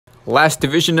Last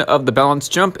division of the balance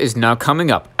jump is now coming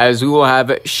up, as we will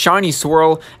have Shiny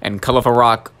Swirl and Colorful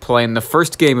Rock playing the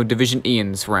first game of Division E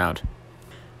in this round.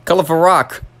 Colorful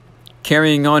Rock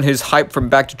carrying on his hype from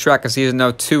back to track as he is now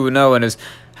 2-0 and has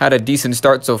had a decent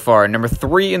start so far. Number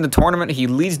 3 in the tournament, he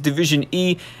leads Division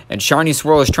E, and Shiny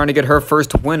Swirl is trying to get her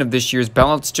first win of this year's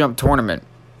balance jump tournament.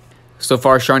 So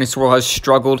far, Shiny Swirl has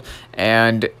struggled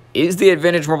and is the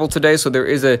advantage marble today, so there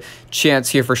is a chance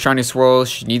here for Shiny Swirl.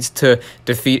 She needs to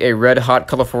defeat a red-hot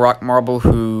Colorful Rock marble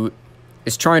who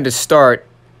is trying to start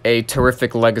a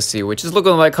terrific legacy, which is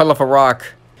looking like Colorful Rock.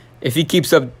 If he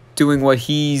keeps up doing what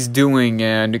he's doing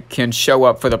and can show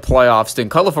up for the playoffs, then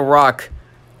Colorful Rock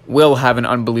will have an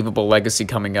unbelievable legacy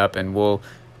coming up and will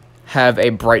have a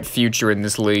bright future in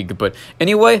this league. But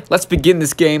anyway, let's begin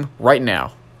this game right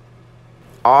now.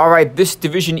 Alright, this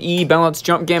Division E balance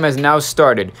jump game has now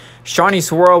started. Shiny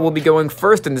Swirl will be going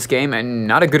first in this game, and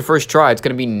not a good first try. It's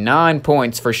going to be 9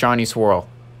 points for Shiny Swirl.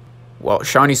 Well,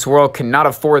 Shiny Swirl cannot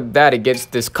afford that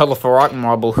against this Colorful Rock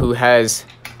marble who has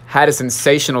had a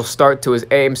sensational start to his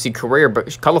AMC career,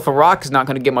 but Colorful Rock is not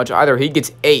going to get much either. He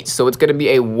gets 8, so it's going to be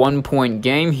a 1-point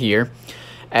game here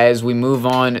as we move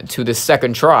on to the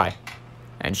second try.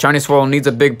 And Shiny Swirl needs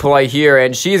a big play here,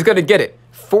 and she's going to get it.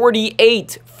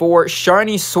 48 for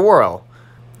Shiny Swirl.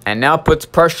 And now puts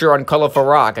pressure on Colorful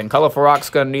Rock. And Colorful Rock's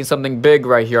going to need something big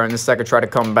right here on the second try to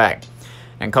come back.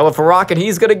 And Colorful Rock, and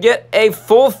he's going to get a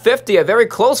full 50, a very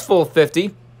close full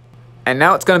 50. And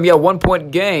now it's going to be a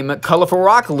 1-point game. Colorful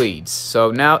Rock leads.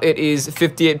 So now it is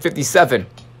 58-57.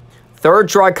 Third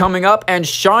try coming up, and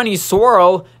Shiny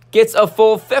Swirl gets a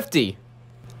full 50.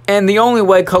 And the only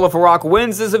way Colorful Rock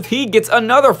wins is if he gets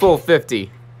another full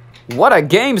 50. What a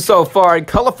game so far, and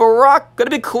Colorful Rock gonna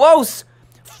be close.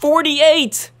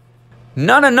 48.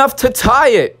 Not enough to tie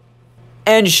it.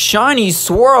 And Shiny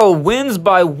Swirl wins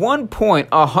by 1 point,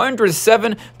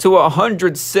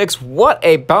 107-106. What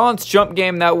a balance jump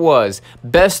game that was.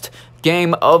 Best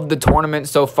game of the tournament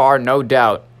so far, no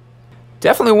doubt.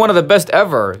 Definitely one of the best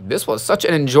ever. This was such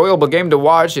an enjoyable game to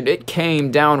watch, and it came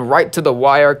down right to the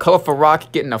wire. Colorful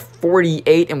Rock getting a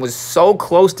 48 and was so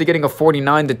close to getting a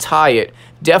 49 to tie it.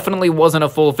 Definitely wasn't a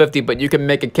full 50, but you can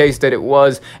make a case that it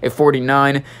was a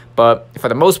 49. But for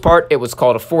the most part, it was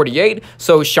called a 48,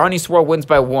 so Shiny Swirl wins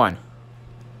by 1.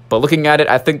 But looking at it,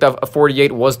 I think that a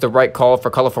 48 was the right call for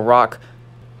Colorful Rock.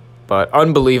 But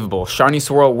unbelievable. Shiny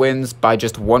Swirl wins by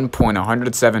just 1 point,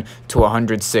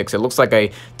 107-106. It looks like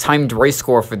a timed race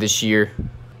score for this year.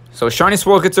 So Shiny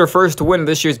Swirl gets her first win of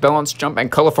this year's balance jump,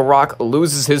 and Colorful Rock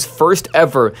loses his first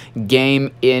ever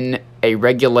game in a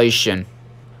regulation.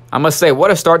 I must say,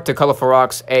 what a start to Colorful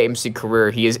Rock's AMC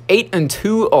career. He is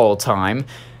 8-2 all time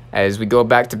as we go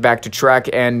back to track,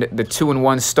 and the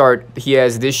 2-1 start he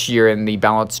has this year in the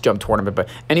balance jump tournament. But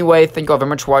anyway, thank you all very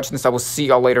much for watching this. I will see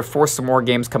y'all later for some more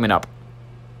games coming up.